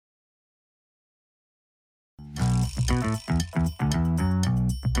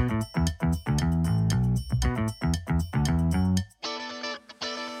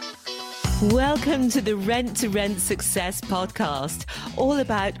Welcome to the Rent to Rent Success podcast, all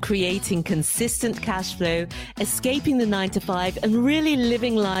about creating consistent cash flow, escaping the 9-to-5, and really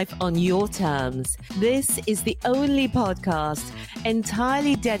living life on your terms. This is the only podcast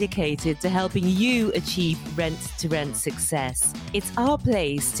entirely dedicated to helping you achieve rent to rent success. It's our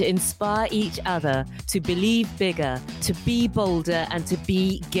place to inspire each other to believe bigger, to be bolder, and to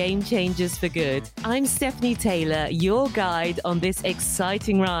be game changers for good. I'm Stephanie Taylor, your guide on this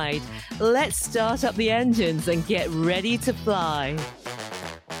exciting ride. Let's start up the engines and get ready to fly.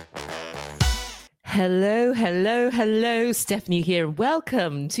 Hello. Stephanie here.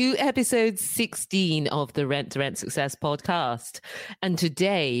 Welcome to episode 16 of the Rent to Rent Success podcast. And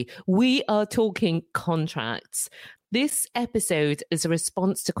today we are talking contracts. This episode is a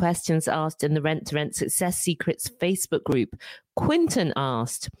response to questions asked in the Rent to Rent Success Secrets Facebook group. Quinton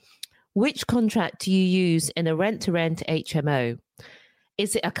asked, which contract do you use in a rent to rent HMO?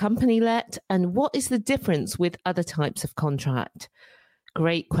 Is it a company let? And what is the difference with other types of contract?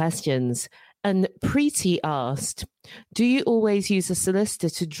 Great questions. And Preeti asked, do you always use a solicitor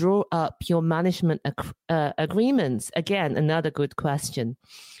to draw up your management agreements? Again, another good question.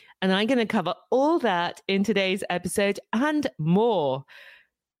 And I'm going to cover all that in today's episode and more.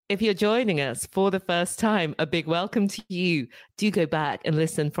 If you're joining us for the first time, a big welcome to you. Do go back and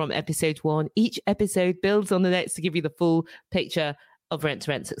listen from episode 1. Each episode builds on the next to give you the full picture of Rent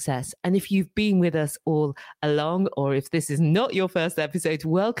to Rent Success. And if you've been with us all along, or if this is not your first episode,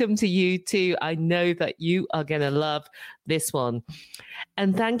 welcome to you too. I know that you are going to love this one.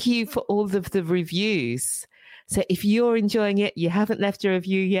 And thank you for all of the reviews. So if you're enjoying it, you haven't left a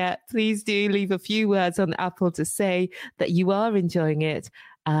review yet, please do leave a few words on Apple to say that you are enjoying it.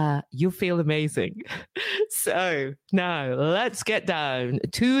 You'll feel amazing. So now let's get down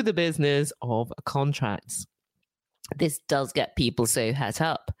to the business of contracts. This does get people so het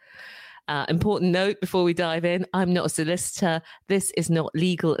up. Important note before we dive in, I'm not a solicitor. This is not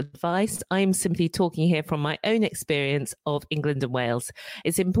legal advice. I'm simply talking here from my own experience of England and Wales.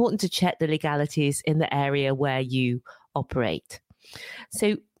 It's important to check the legalities in the area where you operate.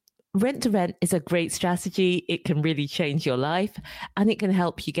 So rent to rent is a great strategy. It can really change your life and it can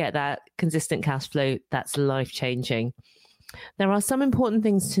help you get that consistent cash flow that's life changing. There are some important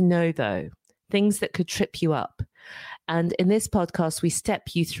things to know though, things that could trip you up. And in this podcast, we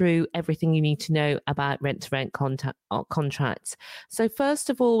step you through everything you need to know about rent-to-rent contracts. So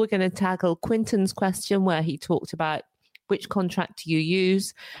first of all, we're going to tackle Quinton's question where he talked about which contract do you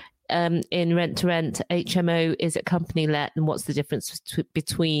use in rent-to-rent HMO, is it company-let, and what's the difference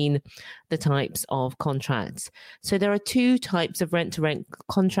between the types of contracts. So there are two types of rent-to-rent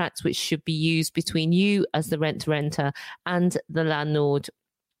contracts which should be used between you as the rent-to-renter and the landlord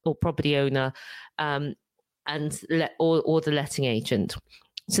or property owner, or the letting agent.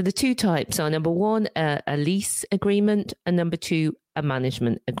 So the two types are number one, a lease agreement, and number two, a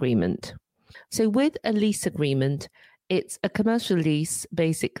management agreement. So with a lease agreement, it's a commercial lease,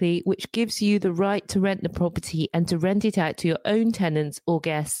 basically, which gives you the right to rent the property and to rent it out to your own tenants or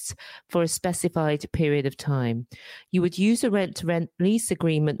guests for a specified period of time. You would use a rent-to-rent lease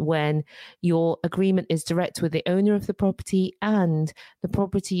agreement when your agreement is direct with the owner of the property and the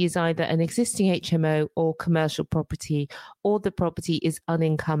property is either an existing HMO or commercial property, or the property is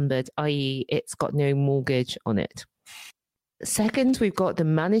unencumbered, i.e. it's got no mortgage on it. Second, we've got the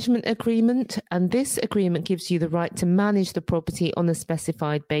management agreement, and this agreement gives you the right to manage the property on a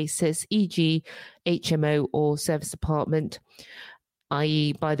specified basis, e.g. HMO or service apartment,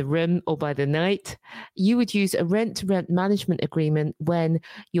 i.e. by the room or by the night. You would use a rent-to-rent management agreement when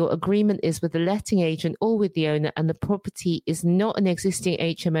your agreement is with the letting agent or with the owner and the property is not an existing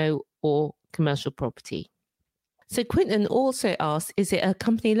HMO or commercial property. So Quinton also asked, is it a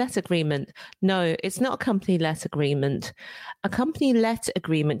company-let agreement? No, it's not a company-let agreement. A company-let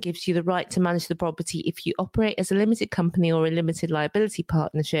agreement gives you the right to manage the property if you operate as a limited company or a limited liability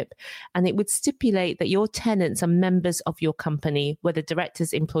partnership, and it would stipulate that your tenants are members of your company, whether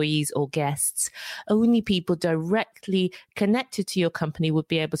directors, employees, or guests. Only people directly connected to your company would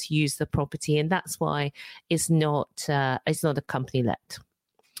be able to use the property, and that's why it's not a company-let.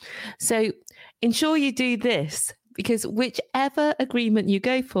 So ensure you do this, because whichever agreement you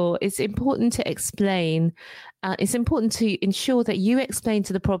go for, it's important to explain. It's important to ensure that you explain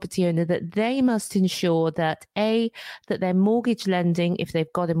to the property owner that they must ensure that that their mortgage lending, if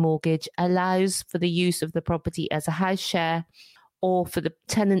they've got a mortgage, allows for the use of the property as a house share, or for the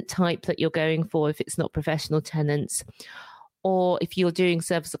tenant type that you're going for if it's not professional tenants, or if you're doing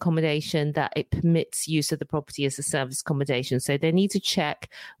service accommodation, that it permits use of the property as a service accommodation. So they need to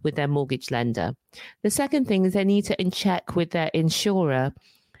check with their mortgage lender. The second thing is they need to check with their insurer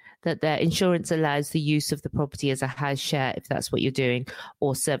that their insurance allows the use of the property as a house share, if that's what you're doing,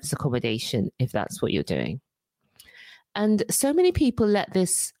 or service accommodation, if that's what you're doing. And so many people let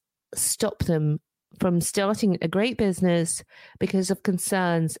this stop them from starting a great business because of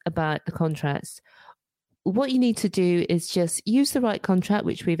concerns about the contracts. What you need to do is just use the right contract,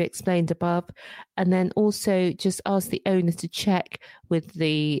 which we've explained above, and then also just ask the owner to check with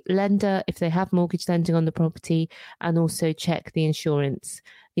the lender if they have mortgage lending on the property, and also check the insurance.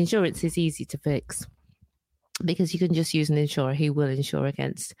 The insurance is easy to fix because you can just use an insurer who will insure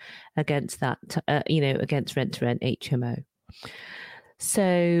against that, against rent-to-rent HMO.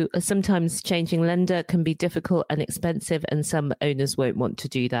 So sometimes changing lender can be difficult and expensive, and some owners won't want to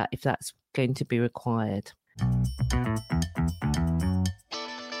do that if that's going to be required.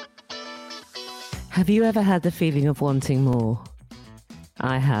 Have you ever had the feeling of wanting more?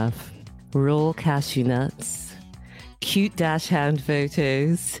 I have. Raw cashew nuts, cute dash hound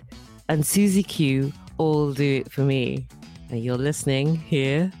photos, and Susie Q all do it for me. And you're listening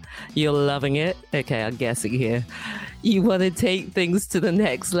here. You're loving it. Okay, I'm guessing here. You want to take things to the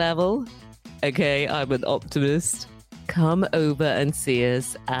next level? Okay, I'm an optimist. Come over and see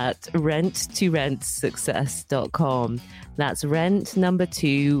us at rent2rentsuccess.com. That's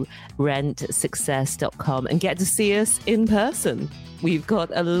rentsuccess.com, and get to see us in person. We've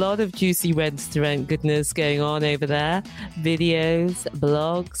got a lot of juicy rent-to-rent goodness going on over there. Videos,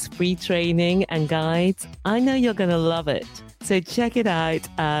 blogs, free training and guides. I know you're going to love it. So check it out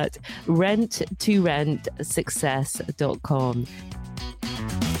at rent2rentsuccess.com.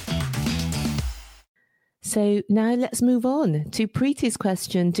 So now let's move on to Preeti's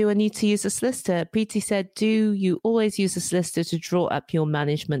question. Do I need to use a solicitor? Preeti said, do you always use a solicitor to draw up your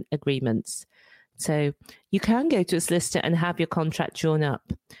management agreements? So you can go to a solicitor and have your contract drawn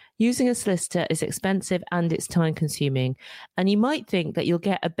up. Using a solicitor is expensive and it's time consuming. And you might think that you'll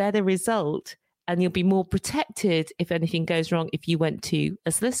get a better result and you'll be more protected if anything goes wrong if you went to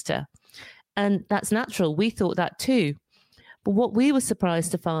a solicitor. And that's natural. We thought that too. But what we were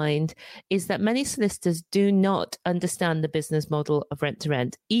surprised to find is that many solicitors do not understand the business model of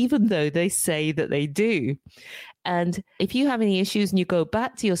rent-to-rent, even though they say that they do. And if you have any issues and you go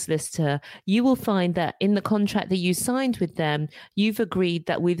back to your solicitor, you will find that in the contract that you signed with them, you've agreed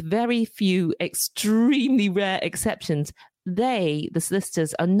that with very few extremely rare exceptions, the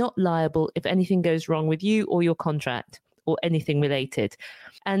solicitors, are not liable if anything goes wrong with you or your contract or anything related.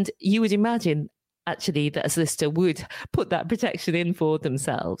 And you would imagine actually that a solicitor would put that protection in for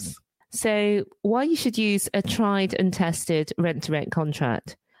themselves. So why you should use a tried and tested rent-to-rent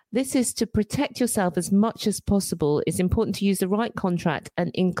contract? This is to protect yourself as much as possible. It's important to use the right contract and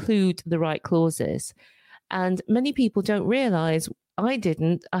include the right clauses. And many people don't realize, I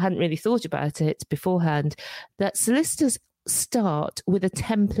hadn't really thought about it beforehand, that solicitors start with a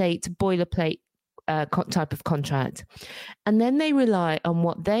template, boilerplate type of contract. And then they rely on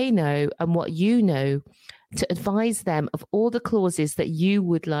what they know and what you know to advise them of all the clauses that you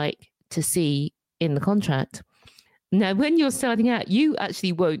would like to see in the contract. Now, when you're starting out, you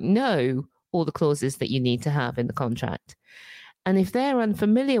actually won't know all the clauses that you need to have in the contract. And if they're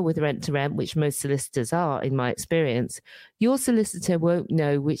unfamiliar with rent-to-rent, which most solicitors are, in my experience, your solicitor won't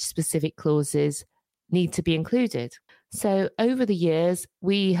know which specific clauses need to be included. So over the years,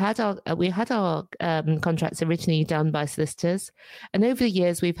 we had our contracts originally done by solicitors, and over the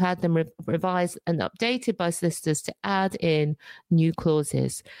years we've had them revised and updated by solicitors to add in new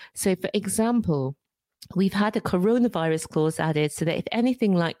clauses. So, for example, we've had a coronavirus clause added so that if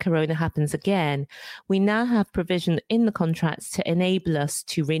anything like corona happens again, we now have provision in the contracts to enable us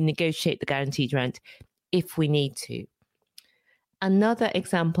to renegotiate the guaranteed rent if we need to. Another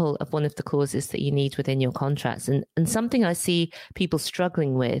example of one of the clauses that you need within your contracts, and something I see people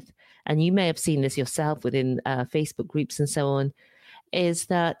struggling with, and you may have seen this yourself within Facebook groups and so on, is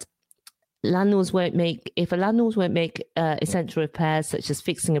that if a landlord won't make essential repairs such as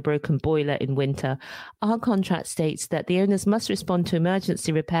fixing a broken boiler in winter, our contract states that the owners must respond to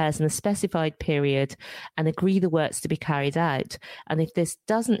emergency repairs in a specified period and agree the works to be carried out. And if this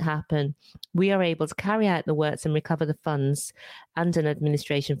doesn't happen, we are able to carry out the works and recover the funds and an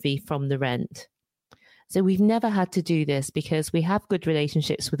administration fee from the rent. So we've never had to do this because we have good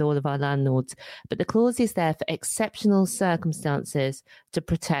relationships with all of our landlords, but the clause is there for exceptional circumstances to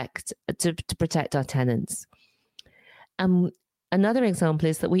protect our tenants. Another example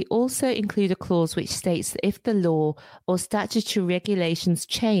is that we also include a clause which states that if the law or statutory regulations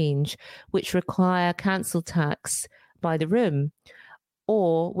change which require council tax by the room,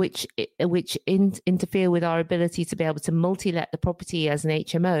 or which interfere with our ability to be able to multi-let the property as an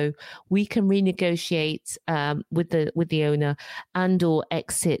HMO, we can renegotiate with the owner and or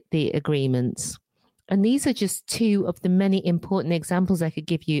exit the agreements. And these are just two of the many important examples I could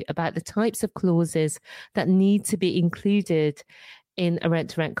give you about the types of clauses that need to be included in a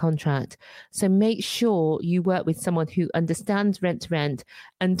rent-to-rent contract. So make sure you work with someone who understands rent-to-rent,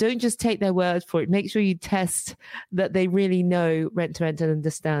 and don't just take their word for it. Make sure you test that they really know rent-to-rent and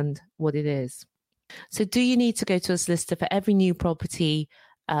understand what it is. So do you need to go to a solicitor for every new property,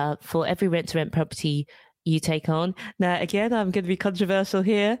 for every rent-to-rent property you take on? Now, again, I'm going to be controversial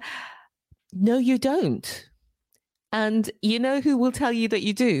here. No, you don't. And you know who will tell you that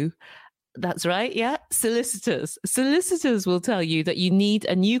you do? That's right. Yeah. Solicitors. Solicitors will tell you that you need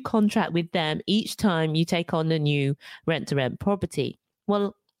a new contract with them each time you take on a new rent-to-rent property.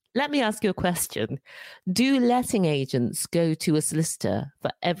 Well, let me ask you a question. Do letting agents go to a solicitor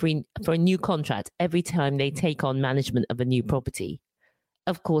for a new contract every time they take on management of a new property?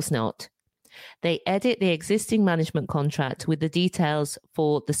 Of course not. They edit the existing management contract with the details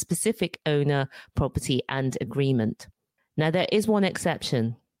for the specific owner, property, and agreement. Now, there is one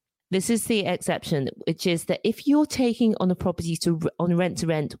exception. This is the exception, which is that if you're taking on a property on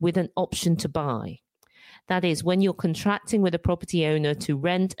rent-to-rent with an option to buy, that is, when you're contracting with a property owner to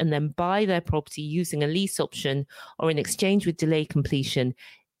rent and then buy their property using a lease option or in exchange with delay completion,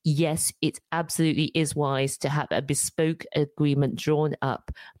 yes, it absolutely is wise to have a bespoke agreement drawn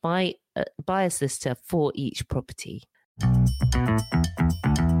up by a solicitor for each property.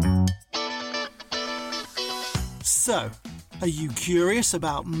 So, are you curious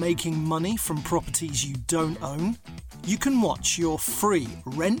about making money from properties you don't own? You can watch your free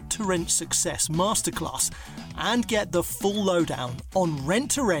Rent-to-Rent Success Masterclass and get the full lowdown on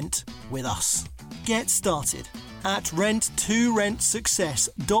rent-to-rent with us. Get started at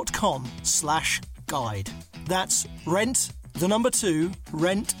rent2rentsuccess.com/guide. That's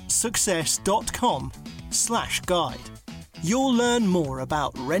rentsuccess.com/guide. You'll learn more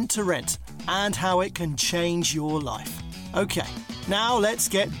about rent-to-rent and how it can change your life. Okay, now let's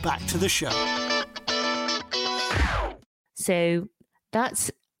get back to the show. So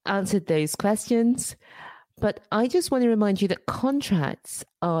that's answered those questions. But I just want to remind you that contracts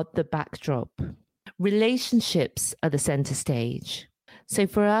are the backdrop. Relationships are the center stage. So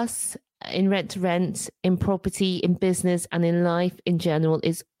for us, in rent-to-rent, in property, in business, and in life in general,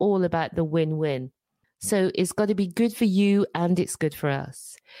 it's all about the win-win. So it's got to be good for you and it's good for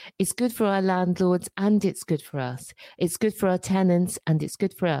us. It's good for our landlords and it's good for us. It's good for our tenants and it's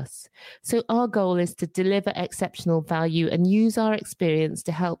good for us. So our goal is to deliver exceptional value and use our experience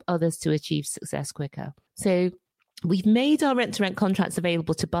to help others to achieve success quicker. So we've made our rent-to-rent contracts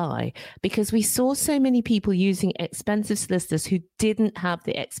available to buy because we saw so many people using expensive solicitors who didn't have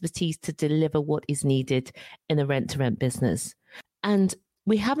the expertise to deliver what is needed in a rent-to-rent business. And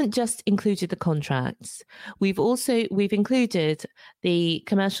we haven't just included the contracts. We've included the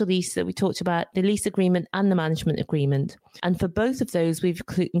commercial lease that we talked about, the lease agreement and the management agreement. And for both of those, we've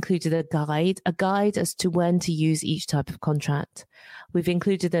included a guide as to when to use each type of contract. We've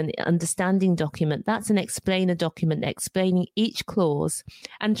included an understanding document. That's an explainer document explaining each clause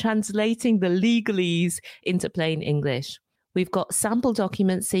and translating the legalese into plain English. We've got sample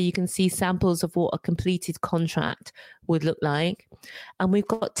documents so you can see samples of what a completed contract would look like. And we've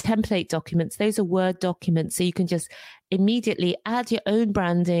got template documents. Those are Word documents, so you can just immediately add your own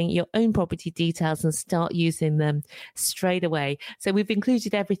branding, your own property details, and start using them straight away. So we've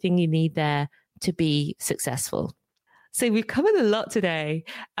included everything you need there to be successful. So we've covered a lot today.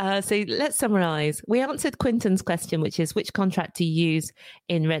 So let's summarize. We answered Quinton's question, which is which contract to use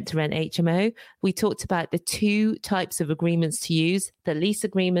in rent-to-rent HMO. We talked about the two types of agreements to use, the lease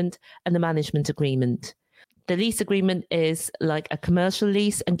agreement and the management agreement. The lease agreement is like a commercial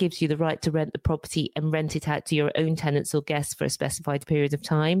lease and gives you the right to rent the property and rent it out to your own tenants or guests for a specified period of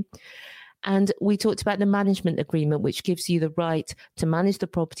time. And we talked about the management agreement, which gives you the right to manage the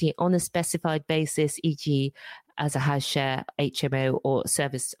property on a specified basis, e.g., as a house share, HMO, or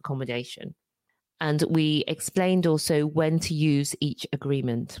service accommodation. And we explained also when to use each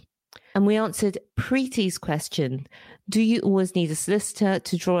agreement. And we answered Preeti's question. Do you always need a solicitor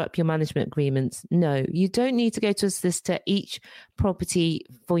to draw up your management agreements? No, you don't need to go to a solicitor each property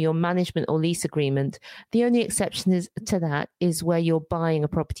for your management or lease agreement. The only exception to that is where you're buying a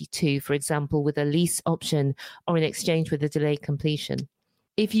property too, for example, with a lease option or in exchange with a delayed completion.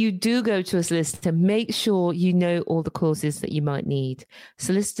 If you do go to a solicitor, make sure you know all the clauses that you might need.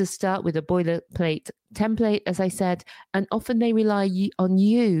 Solicitors start with a boilerplate template, as I said, and often they rely on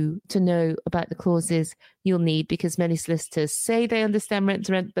you to know about the clauses you'll need, because many solicitors say they understand rent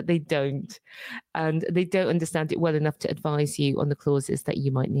to rent, but they don't. And they don't understand it well enough to advise you on the clauses that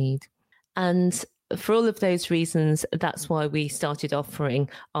you might need. And for all of those reasons, that's why we started offering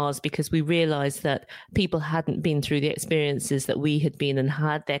ours, because we realized that people hadn't been through the experiences that we had been and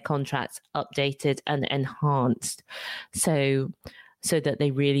had their contracts updated and enhanced so that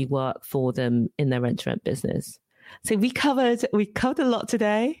they really work for them in their rent-to-rent business. So we covered a lot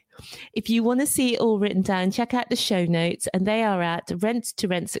today. If you want to see it all written down, check out the show notes, and they are at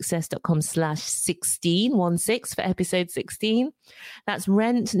rent2rentsuccess.com/16 for episode 16. That's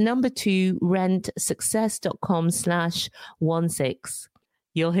rentsuccess.com/16.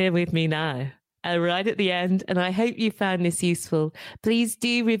 You're here with me now, right at the end, and I hope you found this useful. Please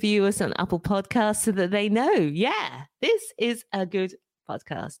do review us on Apple Podcasts so that they know, yeah, this is a good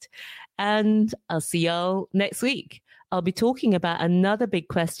podcast. And I'll see y'all next week. I'll be talking about another big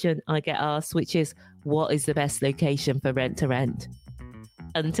question I get asked, which is, what is the best location for rent to rent?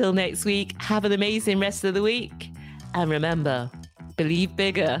 Until next week, have an amazing rest of the week. And remember, believe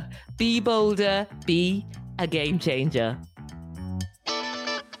bigger, be bolder, be a game changer.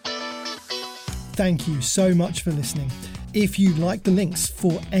 Thank you so much for listening. If you like the links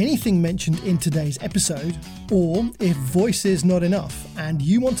for anything mentioned in today's episode, or if voice is not enough and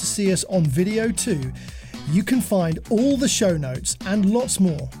you want to see us on video too, you can find all the show notes and lots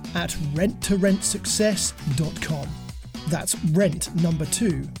more at rentsuccess.com. That's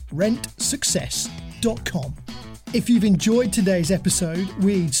rentsuccess.com. If you've enjoyed today's episode,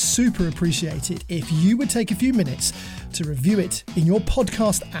 we'd super appreciate it if you would take a few minutes to review it in your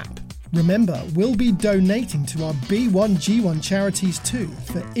podcast app. Remember, we'll be donating to our B1G1 charities too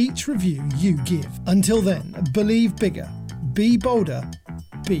for each review you give. Until then, believe bigger, be bolder,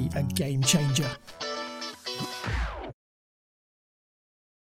 be a game changer.